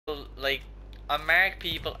like, I mark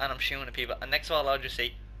people and I'm shooting at people, and next of all I'll just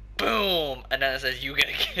say, boom, and then it says you get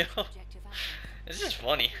a kill. This is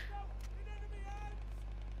funny.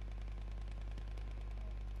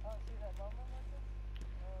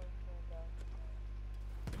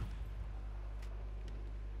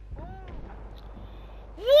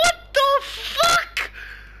 What the fuck?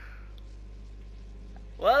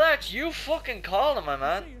 Well, that's you fucking calling, my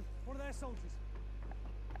man. One of their soldiers.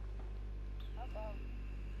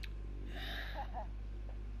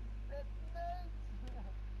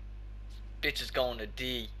 Bitch is going to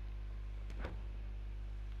D.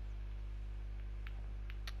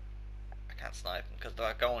 I can't snipe them because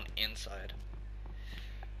they're going inside.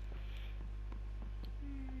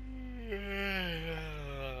 We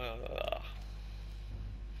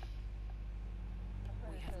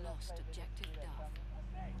have lost objective Duff.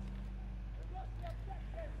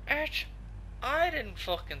 Arch, I didn't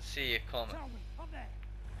fucking see it coming.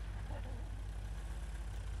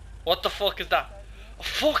 What the fuck is that? Oh,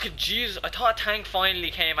 fucking Jesus, I thought a tank finally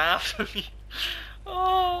came after me.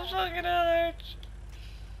 Oh, fucking hell, Arch.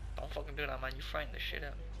 Don't fucking do that, man. You frighten the shit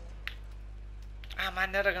out of me. Ah,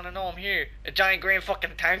 man, now they're gonna know I'm here. A giant green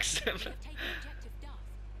fucking tank sim.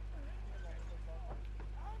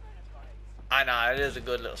 I know, it is a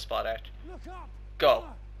good little spot, Arch. Go.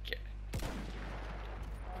 Okay. An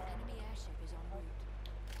enemy airship is en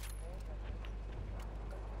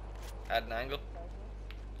route. Add an angle.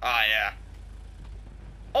 Ah, yeah.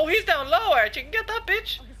 Oh, he's down low, Arch. You can get that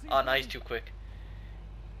bitch. Oh, no, he's too quick.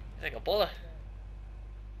 He's like a bullet.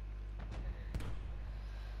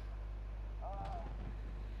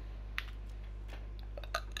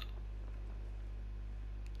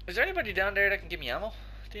 Is there anybody down there that can give me ammo?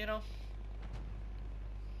 Do you know?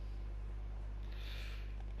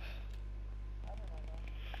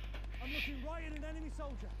 I'm looking right at an enemy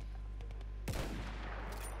soldier.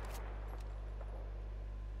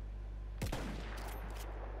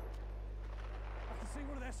 I can see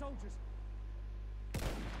one of their soldiers.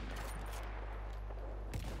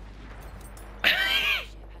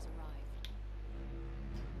 Airship has arrived.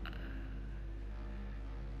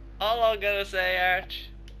 All I'm gonna say, Arch,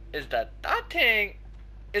 is that that thing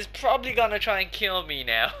is probably gonna try and kill me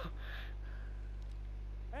now.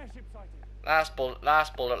 Airship sighted. Last bullet,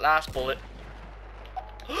 last bullet, last bullet.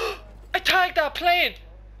 I tagged that plane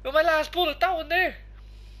with my last bullet, that one there.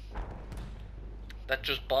 That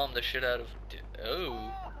just bombed the shit out of.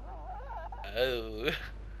 Oh. Oh.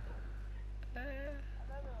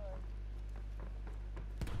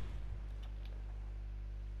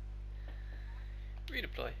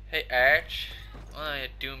 Redeploy. Hey Arch, why don't you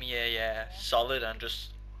do me a solid and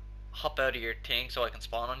just hop out of your thing so I can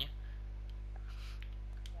spawn on you?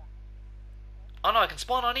 Oh no, I can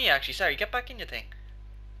spawn on E actually, sorry, get back in your thing.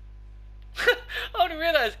 I only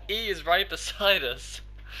realised E is right beside us.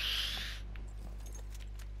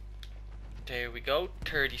 There we go,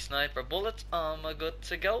 30 sniper bullets, I'm good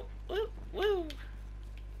to go. Woo, woo.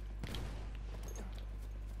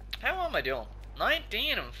 How am I doing?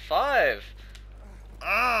 19 and 5.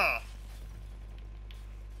 Ah.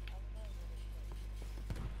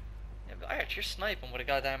 Yeah, but Arch, you're sniping with a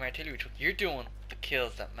goddamn artillery truck. You're doing the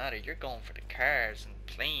kills that matter. You're going for the cars and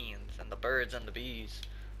planes and the birds and the bees.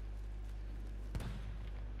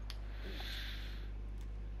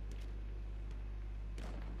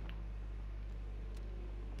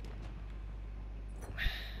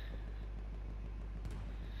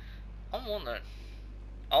 I'm wondering.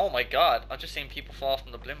 Oh my god, I've just seen people fall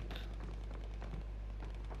from the blimp.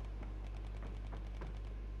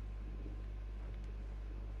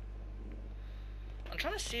 I'm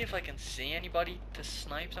trying to see if I can see anybody to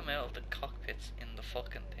snipe them out of the cockpits in the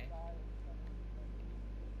fucking thing.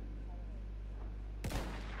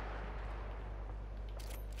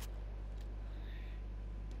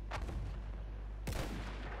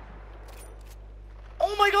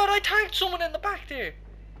 Oh my god, I tagged someone in the back there!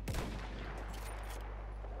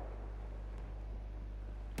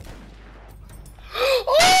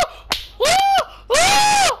 Oh! Oh!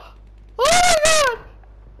 Oh! Oh my god!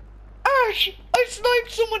 Ash! I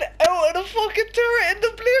sniped someone out of the fucking turret in the